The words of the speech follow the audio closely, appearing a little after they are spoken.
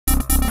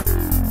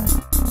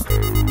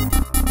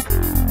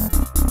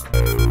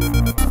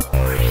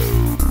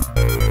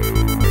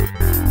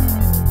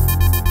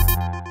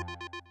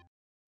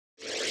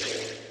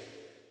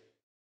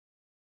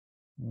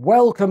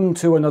Welcome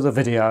to another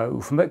video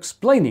from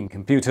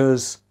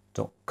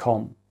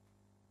ExplainingComputers.com.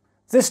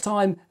 This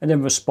time, and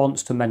in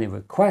response to many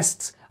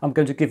requests, I'm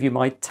going to give you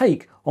my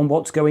take on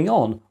what's going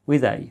on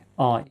with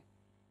AI.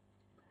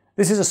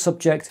 This is a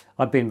subject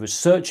I've been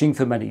researching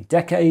for many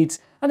decades,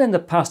 and in the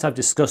past I've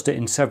discussed it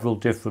in several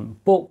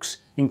different books,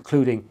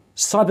 including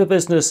Cyber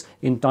Business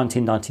in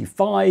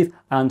 1995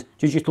 and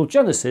Digital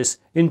Genesis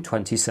in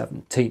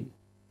 2017.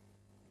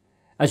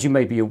 As you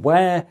may be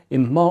aware,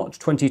 in March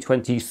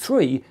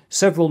 2023,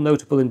 several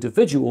notable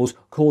individuals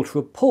called for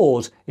a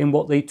pause in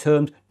what they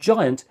termed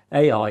giant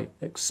AI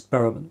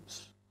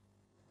experiments.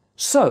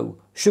 So,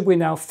 should we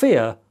now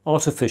fear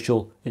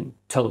artificial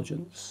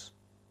intelligence?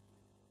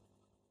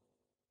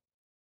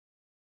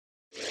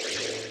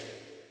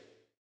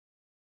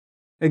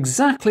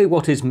 Exactly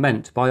what is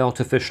meant by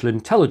artificial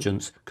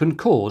intelligence can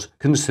cause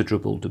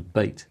considerable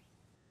debate.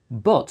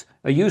 But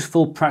a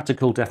useful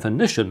practical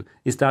definition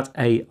is that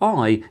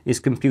AI is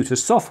computer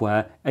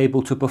software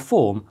able to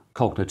perform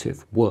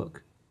cognitive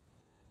work.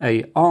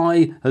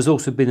 AI has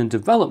also been in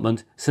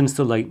development since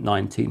the late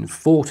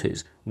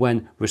 1940s,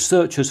 when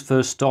researchers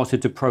first started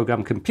to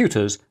program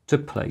computers to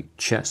play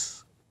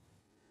chess.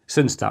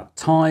 Since that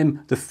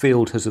time, the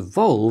field has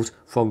evolved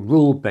from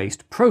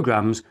rule-based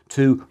programs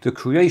to the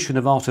creation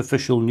of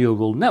artificial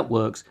neural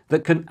networks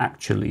that can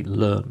actually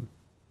learn.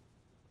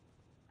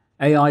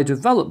 AI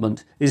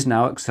development is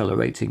now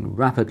accelerating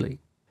rapidly.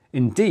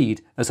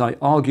 Indeed, as I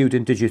argued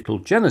in Digital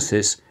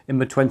Genesis, in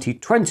the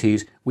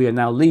 2020s we are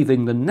now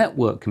leaving the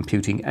network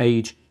computing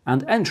age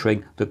and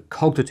entering the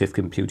cognitive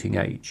computing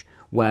age,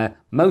 where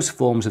most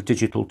forms of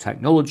digital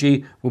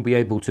technology will be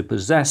able to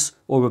possess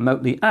or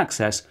remotely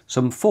access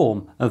some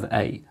form of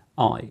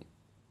AI.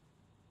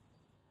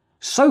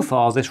 So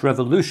far, this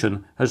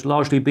revolution has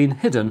largely been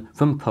hidden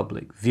from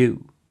public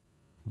view.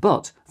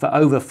 But for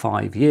over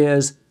 5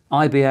 years,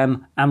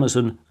 IBM,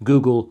 Amazon,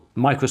 Google,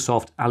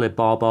 Microsoft,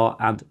 Alibaba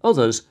and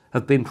others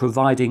have been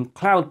providing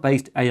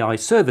cloud-based AI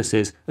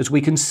services, as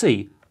we can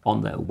see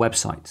on their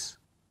websites.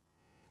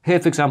 Here,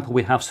 for example,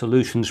 we have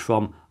solutions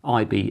from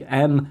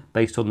IBM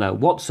based on their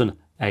Watson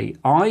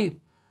AI.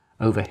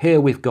 Over here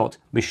we've got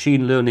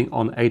machine learning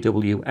on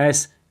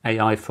AWS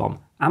AI from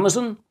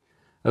Amazon.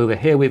 Over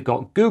here we've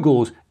got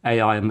Google's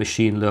AI and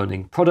machine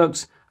learning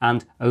products.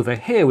 And over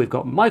here we've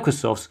got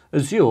Microsoft's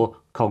Azure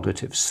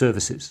Cognitive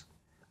Services.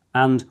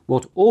 And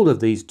what all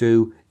of these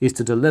do is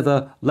to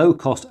deliver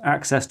low-cost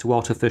access to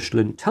artificial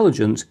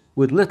intelligence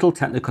with little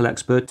technical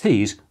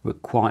expertise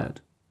required.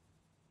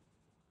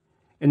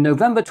 In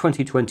November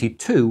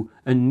 2022,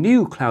 a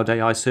new cloud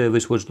AI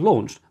service was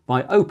launched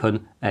by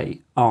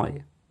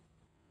OpenAI.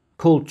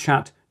 Called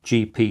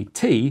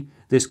ChatGPT,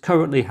 this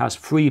currently has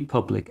free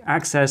public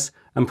access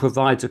and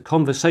provides a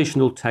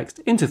conversational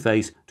text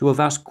interface to a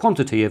vast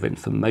quantity of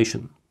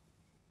information.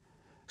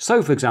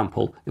 So, for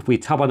example, if we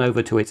tab on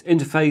over to its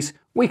interface,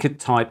 we could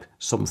type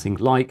something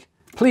like,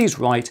 "Please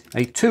write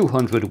a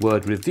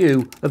 200-word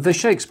review of the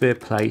Shakespeare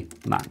play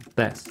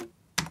Macbeth."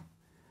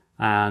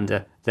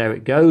 And there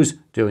it goes,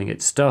 doing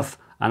its stuff,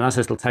 and as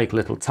it'll take a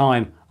little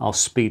time, I'll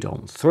speed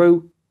on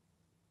through.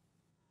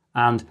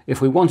 And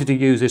if we wanted to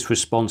use this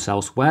response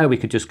elsewhere, we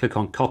could just click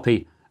on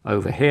copy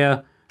over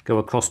here, go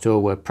across to a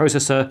word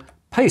processor,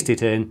 paste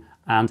it in,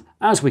 and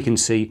as we can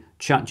see,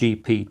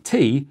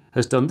 ChatGPT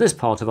has done this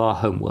part of our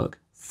homework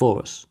for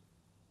us.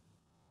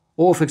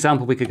 Or for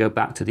example, we could go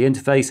back to the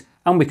interface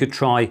and we could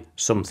try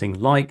something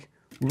like,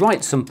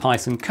 write some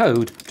Python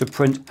code to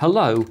print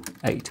hello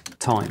 8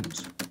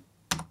 times.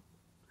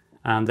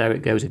 And there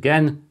it goes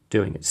again,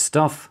 doing its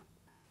stuff,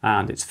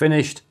 and it's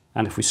finished.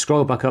 And if we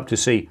scroll back up to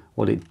see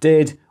what it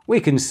did, we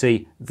can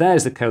see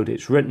there's the code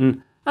it's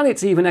written, and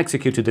it's even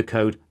executed the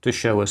code to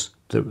show us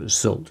the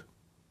result.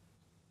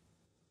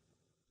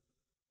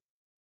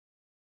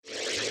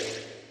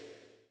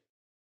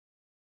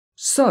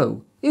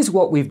 So, is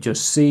what we've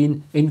just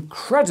seen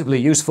incredibly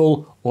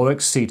useful or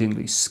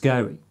exceedingly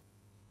scary?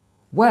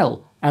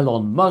 Well,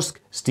 Elon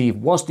Musk, Steve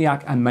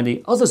Wozniak and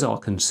many others are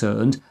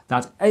concerned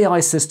that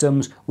AI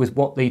systems with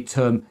what they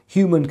term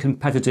human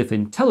competitive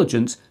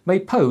intelligence may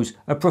pose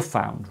a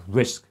profound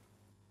risk.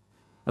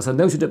 As I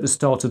noted at the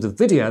start of the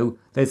video,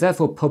 they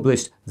therefore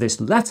published this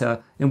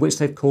letter in which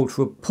they've called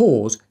for a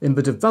pause in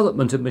the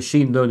development of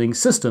machine learning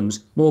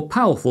systems more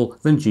powerful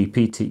than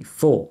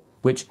GPT-4.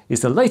 Which is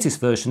the latest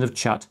version of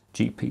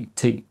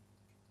ChatGPT.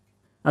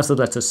 As the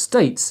letter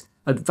states,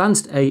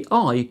 advanced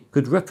AI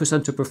could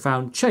represent a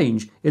profound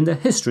change in the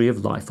history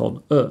of life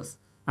on Earth,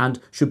 and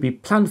should be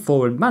planned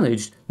for and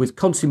managed with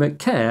consummate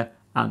care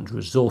and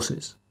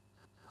resources.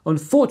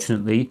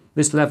 Unfortunately,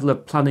 this level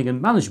of planning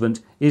and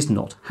management is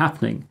not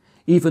happening,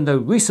 even though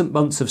recent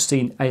months have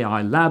seen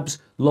AI labs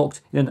locked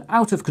in an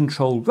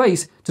out-of-control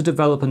race to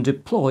develop and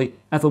deploy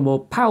ever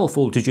more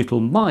powerful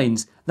digital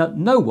minds that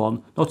no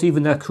one, not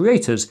even their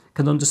creators,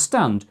 can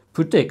understand,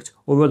 predict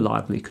or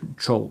reliably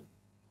control.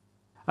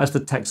 As the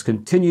text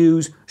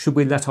continues, should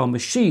we let our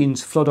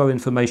machines flood our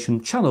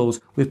information channels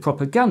with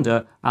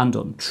propaganda and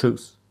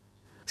untruth?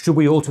 Should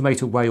we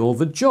automate away all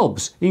the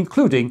jobs,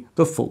 including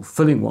the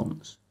fulfilling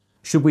ones?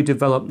 Should we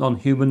develop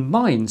non-human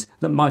minds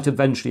that might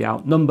eventually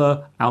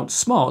outnumber,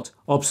 outsmart,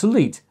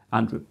 obsolete,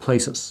 and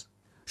replace us?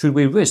 Should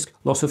we risk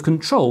loss of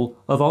control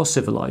of our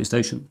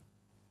civilization?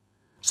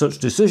 Such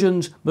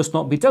decisions must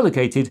not be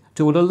delegated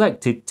to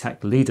unelected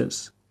tech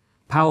leaders.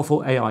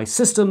 Powerful AI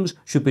systems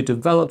should be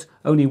developed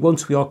only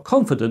once we are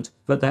confident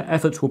that their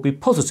efforts will be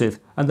positive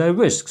and their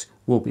risks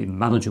will be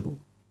manageable.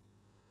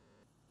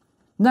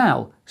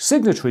 Now,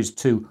 signatories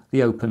to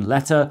the open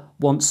letter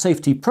want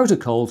safety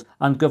protocols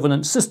and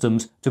governance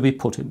systems to be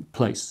put in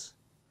place.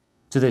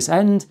 To this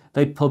end,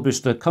 they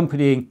published an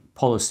accompanying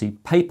policy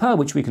paper,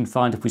 which we can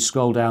find if we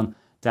scroll down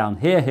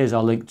here. Here's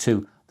our link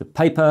to the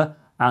paper,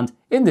 and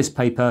in this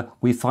paper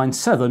we find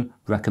 7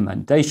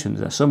 recommendations.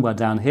 They're somewhere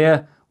down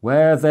here.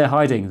 Where they're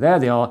hiding, there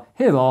they are.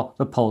 Here are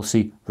the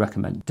policy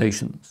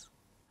recommendations.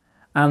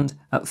 And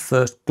at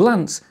first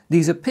glance,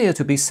 these appear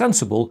to be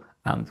sensible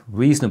and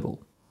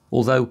reasonable,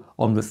 although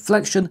on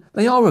reflection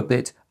they are a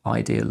bit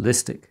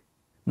idealistic.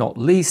 Not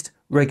least,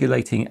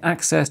 regulating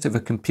access to the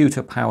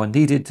computer power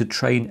needed to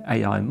train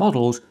AI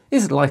models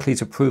is likely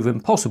to prove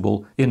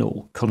impossible in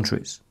all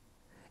countries.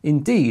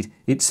 Indeed,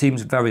 it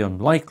seems very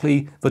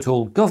unlikely that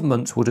all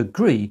governments would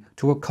agree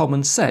to a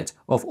common set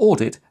of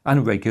audit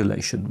and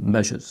regulation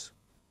measures.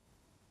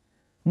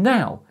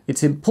 Now,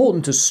 it's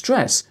important to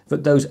stress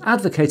that those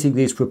advocating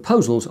these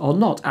proposals are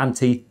not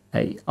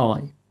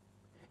anti-AI.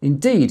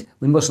 Indeed,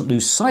 we mustn't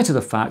lose sight of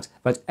the fact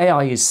that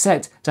AI is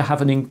set to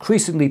have an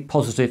increasingly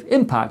positive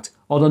impact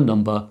on a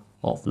number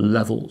of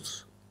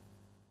levels.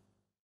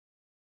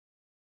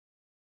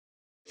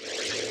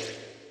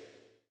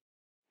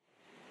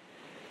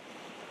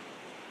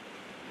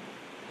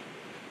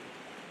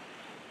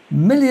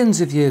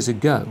 Millions of years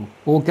ago,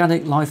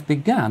 organic life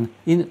began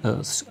in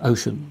Earth's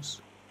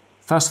oceans.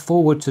 Fast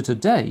forward to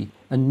today,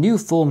 and new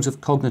forms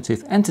of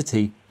cognitive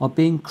entity are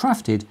being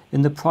crafted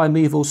in the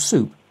primeval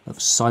soup of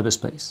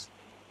cyberspace.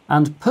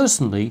 And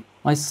personally,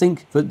 I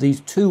think that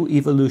these 2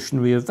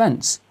 evolutionary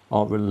events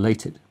are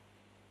related.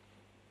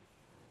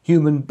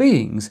 Human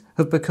beings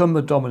have become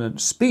the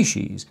dominant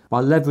species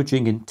by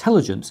leveraging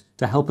intelligence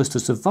to help us to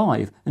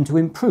survive and to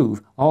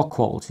improve our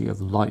quality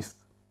of life.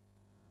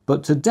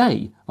 But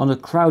today, on a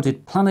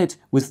crowded planet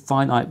with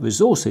finite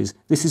resources,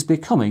 this is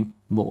becoming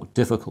more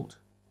difficult.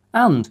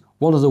 And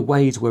one of the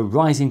ways we're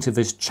rising to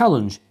this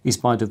challenge is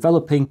by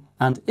developing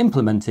and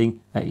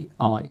implementing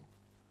AI.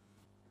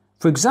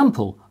 For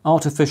example,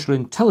 artificial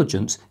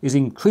intelligence is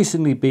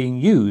increasingly being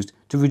used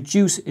to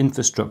reduce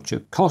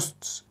infrastructure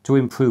costs, to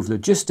improve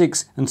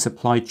logistics and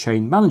supply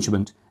chain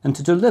management, and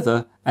to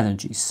deliver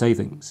energy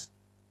savings.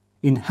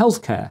 In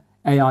healthcare,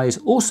 AI is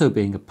also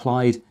being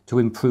applied to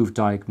improve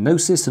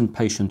diagnosis and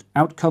patient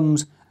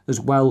outcomes,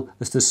 as well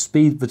as to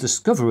speed the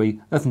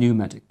discovery of new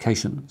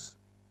medications.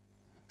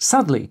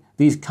 Sadly,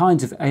 these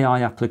kinds of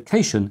AI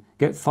application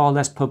get far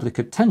less public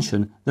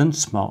attention than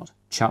smart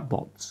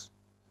chatbots.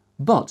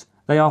 But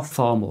they are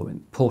far more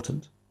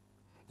important.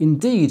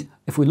 Indeed,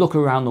 if we look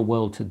around the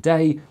world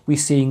today, we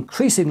see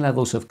increasing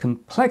levels of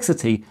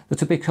complexity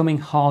that are becoming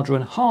harder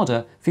and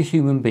harder for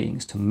human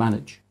beings to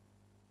manage.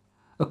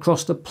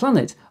 Across the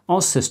planet,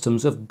 our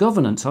systems of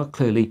governance are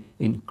clearly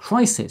in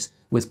crisis,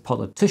 with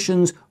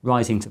politicians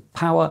rising to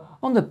power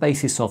on the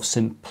basis of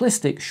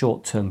simplistic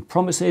short-term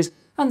promises,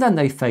 and then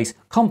they face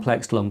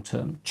complex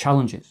long-term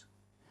challenges.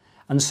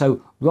 And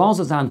so,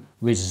 rather than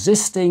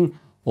resisting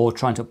or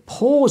trying to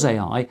pause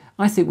AI,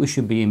 I think we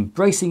should be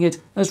embracing it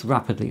as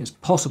rapidly as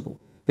possible,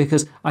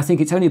 because I think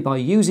it's only by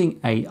using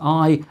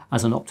AI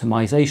as an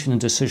optimization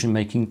and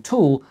decision-making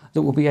tool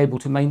that we'll be able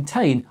to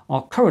maintain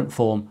our current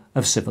form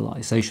of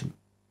civilization.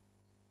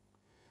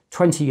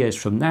 20 years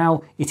from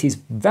now, it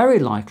is very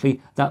likely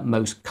that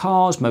most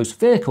cars, most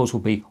vehicles will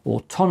be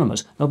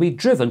autonomous. They'll be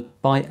driven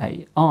by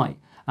AI.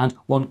 And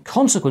one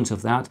consequence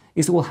of that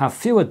is that we'll have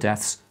fewer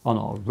deaths on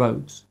our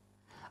roads.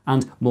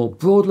 And more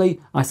broadly,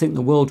 I think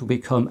the world will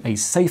become a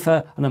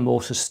safer and a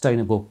more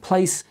sustainable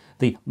place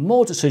the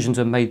more decisions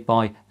are made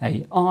by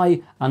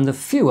AI and the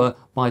fewer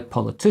by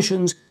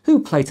politicians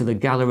who play to the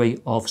gallery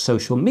of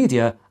social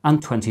media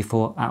and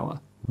 24-hour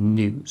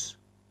news.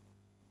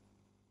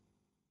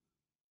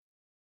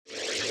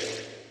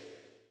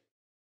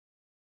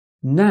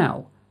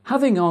 Now,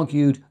 having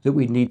argued that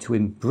we need to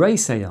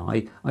embrace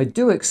AI, I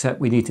do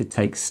accept we need to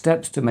take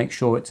steps to make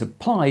sure it's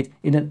applied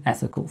in an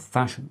ethical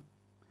fashion.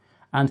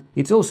 And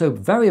it's also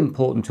very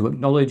important to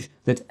acknowledge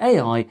that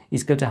AI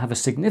is going to have a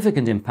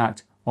significant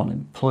impact on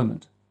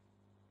employment.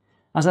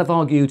 As I've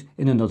argued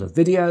in another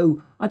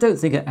video, I don't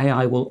think that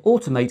AI will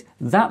automate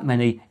that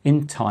many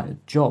entire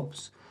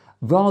jobs.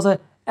 Rather,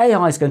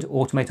 AI is going to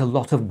automate a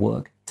lot of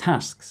work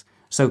tasks.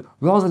 So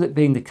rather than it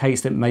being the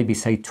case that maybe,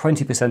 say,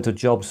 20% of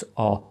jobs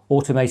are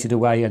automated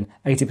away and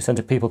 80%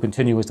 of people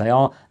continue as they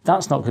are,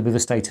 that's not going to be the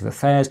state of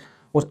affairs.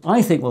 What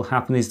I think will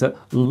happen is that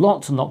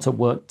lots and lots of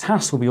work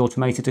tasks will be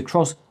automated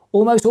across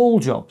almost all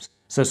jobs.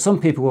 So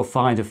some people will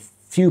find a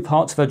few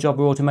parts of their job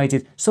are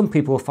automated, some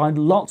people will find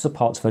lots of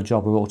parts of their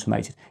job are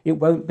automated. It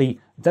won't be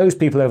those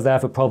people over there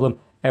have a problem,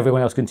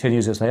 everyone else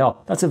continues as they are.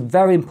 That's a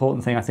very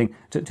important thing, I think,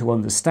 to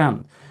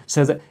understand.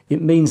 So that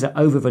it means that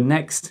over the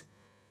next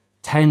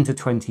 10 to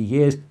 20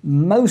 years,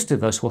 most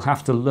of us will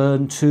have to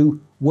learn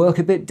to work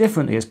a bit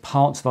differently as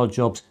parts of our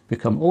jobs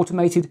become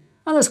automated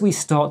and as we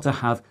start to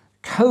have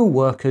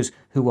co-workers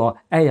who are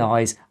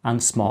AIs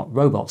and smart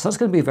robots. That's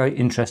going to be a very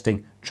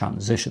interesting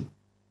transition.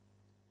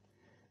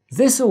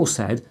 This all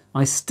said,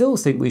 I still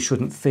think we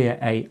shouldn't fear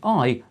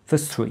AI for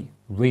 3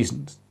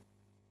 reasons.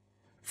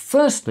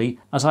 Firstly,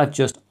 as I've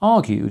just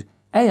argued,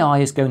 AI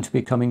is going to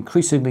become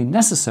increasingly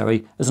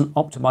necessary as an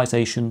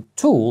optimization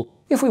tool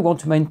if we want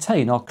to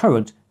maintain our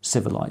current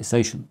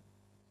civilization.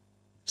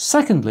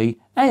 Secondly,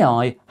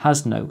 AI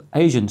has no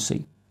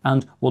agency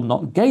and will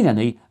not gain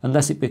any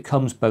unless it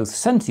becomes both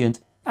sentient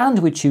and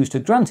we choose to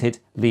grant it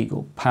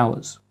legal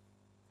powers.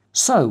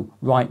 So,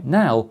 right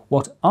now,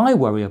 what I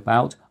worry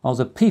about are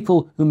the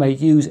people who may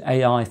use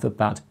AI for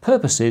bad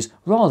purposes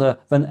rather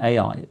than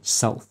AI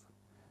itself.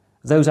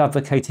 Those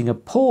advocating a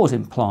pause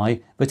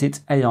imply that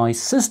it's AI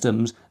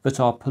systems that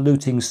are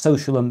polluting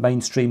social and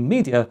mainstream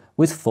media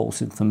with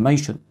false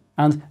information,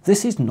 and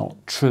this is not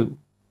true.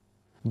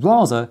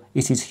 Rather,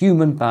 it is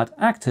human bad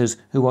actors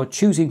who are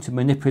choosing to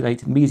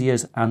manipulate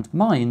medias and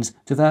minds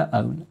to their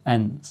own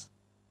ends.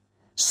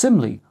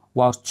 Similarly,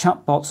 whilst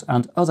chatbots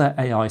and other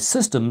AI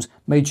systems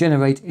may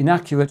generate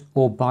inaccurate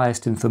or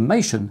biased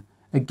information,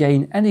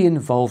 again any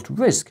involved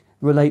risk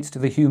relates to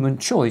the human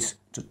choice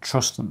to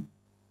trust them.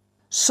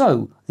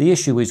 So, the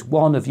issue is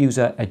one of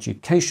user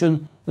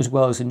education, as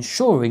well as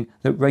ensuring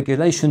that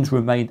regulations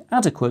remain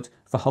adequate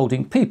for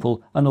holding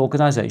people and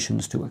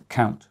organisations to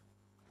account.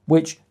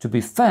 Which, to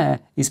be fair,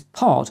 is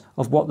part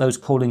of what those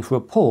calling for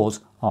a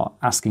pause are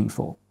asking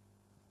for.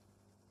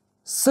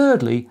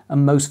 Thirdly,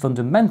 and most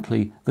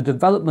fundamentally, the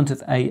development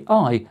of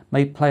AI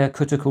may play a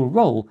critical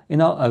role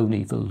in our own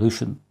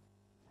evolution.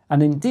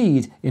 And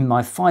indeed, in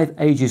my 5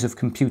 ages of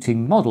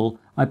computing model,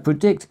 I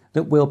predict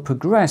that we'll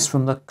progress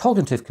from the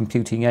cognitive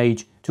computing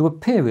age to a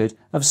period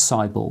of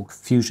cyborg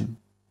fusion.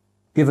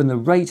 Given the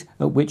rate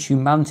at which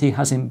humanity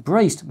has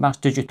embraced mass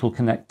digital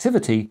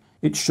connectivity,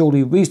 it's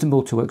surely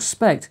reasonable to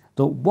expect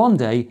that one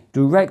day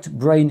direct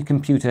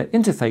brain-computer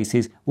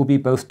interfaces will be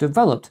both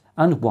developed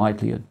and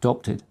widely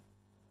adopted.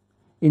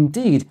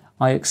 Indeed,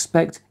 I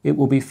expect it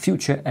will be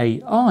future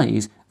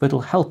AIs that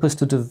will help us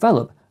to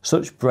develop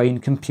such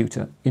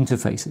brain-computer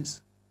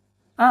interfaces.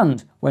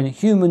 And when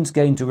humans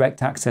gain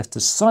direct access to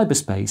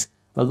cyberspace,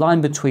 the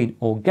line between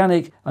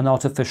organic and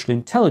artificial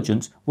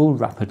intelligence will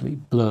rapidly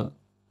blur.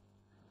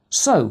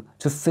 So,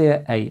 to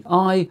fear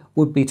AI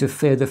would be to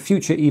fear the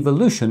future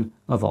evolution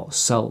of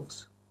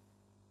ourselves.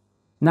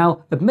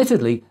 Now,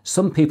 admittedly,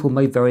 some people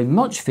may very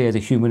much fear the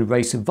human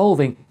race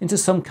evolving into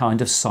some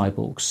kind of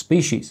cyborg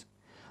species.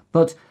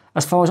 But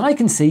as far as I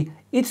can see,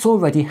 it's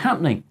already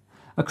happening.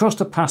 Across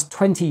the past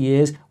 20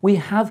 years, we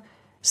have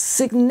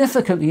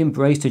significantly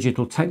embraced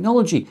digital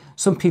technology.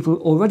 Some people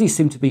already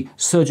seem to be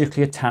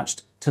surgically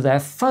attached to their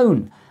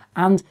phone.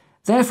 And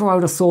therefore, I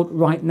would have thought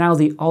right now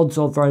the odds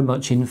are very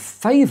much in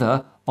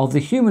favour of the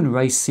human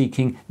race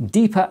seeking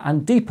deeper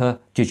and deeper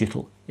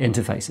digital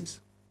interfaces.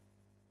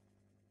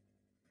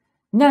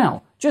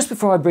 Now, just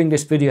before I bring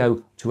this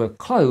video to a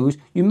close,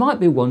 you might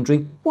be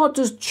wondering, what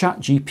does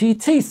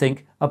ChatGPT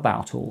think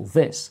about all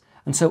this?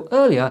 And so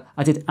earlier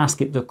I did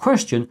ask it the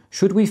question,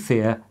 should we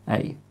fear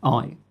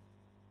AI?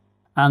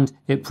 And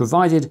it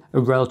provided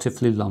a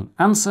relatively long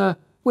answer,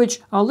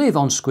 which I'll leave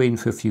on screen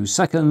for a few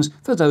seconds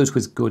for those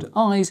with good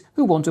eyes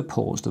who want to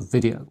pause the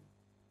video.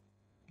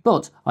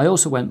 But I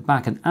also went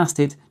back and asked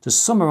it to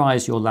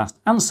summarise your last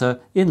answer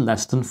in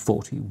less than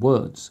 40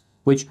 words,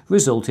 which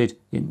resulted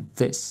in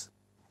this.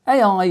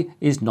 AI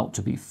is not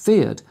to be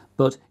feared,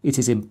 but it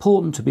is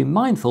important to be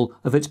mindful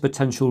of its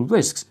potential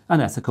risks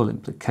and ethical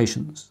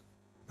implications.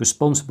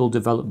 Responsible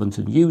development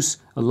and use,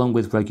 along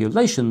with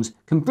regulations,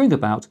 can bring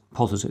about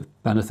positive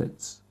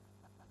benefits.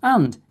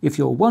 And if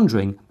you're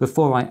wondering,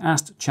 before I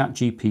asked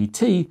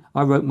ChatGPT,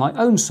 I wrote my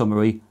own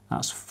summary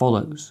as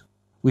follows.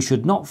 We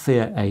should not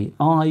fear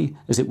AI,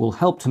 as it will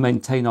help to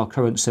maintain our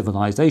current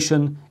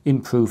civilization,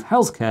 improve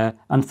healthcare,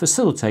 and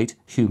facilitate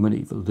human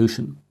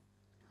evolution.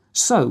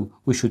 So,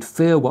 we should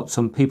fear what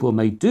some people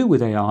may do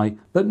with AI,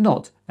 but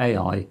not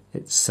AI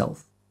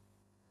itself.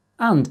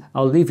 And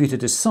I'll leave you to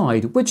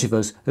decide which of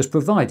us has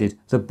provided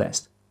the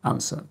best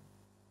answer.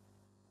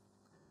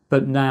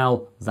 But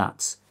now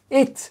that's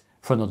it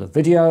for another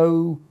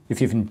video.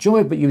 If you've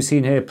enjoyed what you've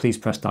seen here, please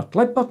press that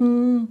like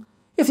button.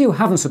 If you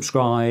haven't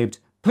subscribed,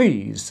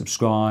 please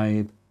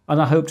subscribe.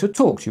 And I hope to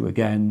talk to you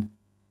again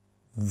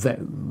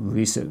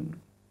very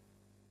soon.